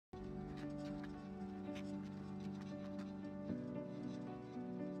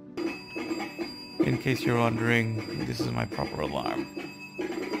case you're wondering, this is my proper alarm.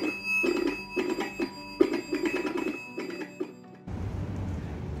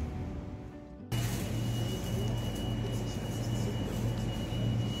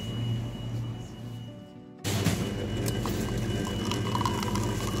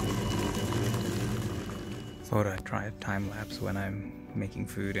 Thought I'd try a time lapse when I'm making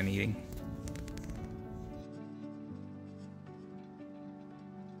food and eating.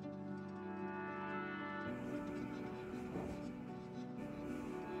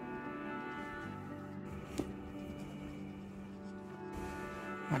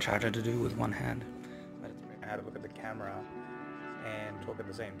 Much harder to do with one hand. But it's very hard to look at the camera and talk at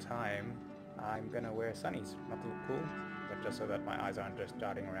the same time. I'm gonna wear sunnies, not to look cool, but just so that my eyes aren't just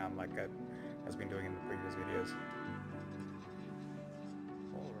darting around like I has been doing in the previous videos.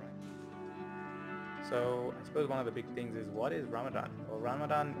 Alright. So I suppose one of the big things is, what is Ramadan? Well,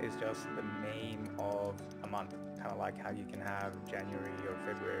 Ramadan is just the name of a month, kind of like how you can have January or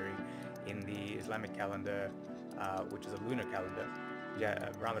February in the Islamic calendar, which is a lunar calendar.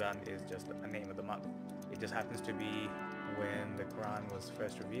 Ramadan is just a name of the month. It just happens to be when the Quran was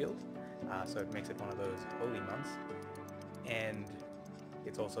first revealed, so it makes it one of those holy months. And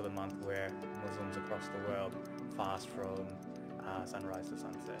it's also the month where Muslims across the world fast from sunrise to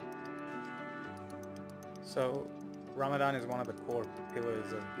sunset. So Ramadan is one of the core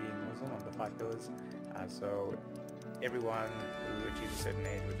pillars of being Muslim, of the 5 pillars. So everyone who achieves a certain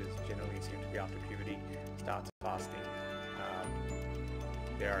age, which is generally seemed to be after puberty, starts fasting.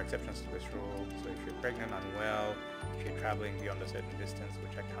 There are exceptions to this rule, so if you're pregnant, unwell, if you're traveling beyond a certain distance,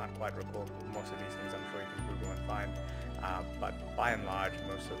 which I can't quite recall, most of these things I'm sure you can Google and find, but by and large,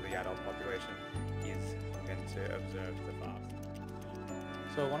 most of the adult population is meant to observe the fast.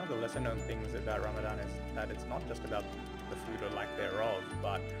 So one of the lesser known things about Ramadan is that it's not just about the food or lack thereof,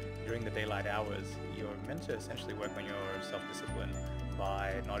 but during the daylight hours, you're meant to essentially work on your self-discipline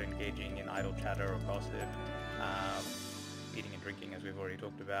by not engaging in idle chatter or gossip, eating and drinking, as we've already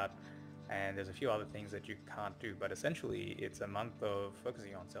talked about, and there's a few other things that you can't do, but essentially it's a month of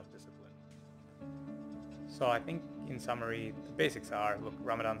focusing on self-discipline. So I think in summary, the basics are, look,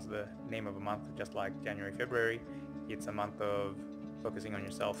 Ramadan's the name of a month, just like January, February. It's a month of focusing on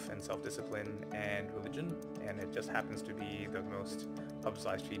yourself and self-discipline and religion, and it just happens to be the most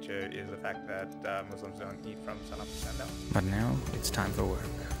publicized feature is the fact that Muslims don't eat from sunup to sundown. But now it's time for work.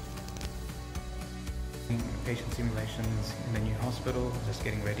 Patient simulations in the new hospital, just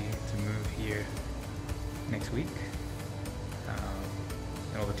getting ready to move here next week.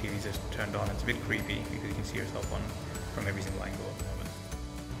 And all the TVs are turned on. It's a bit creepy because you can see yourself on from every single angle at the moment.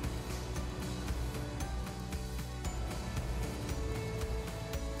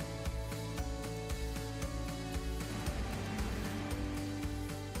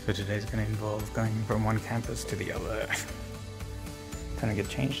 So today's going to involve going from one campus to the other. Time to get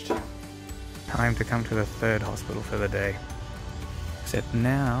changed. Time to come to the 3rd hospital for the day. Except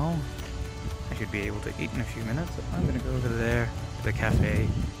now, I should be able to eat in a few minutes. So I'm going to go over there to the cafe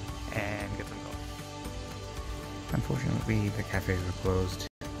and get some coffee. Unfortunately, the cafes were closed. So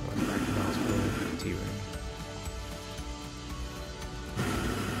I went back to the hospital to the tea room.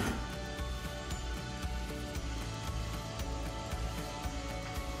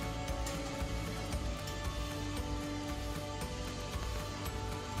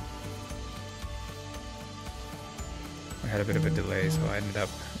 I had a bit of a delay, so I ended up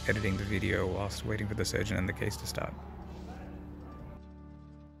editing the video whilst waiting for the surgeon and the case to start.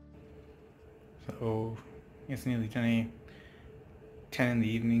 So it's nearly 10 in the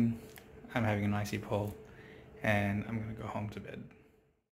evening. I'm having an icy poll and I'm gonna go home to bed.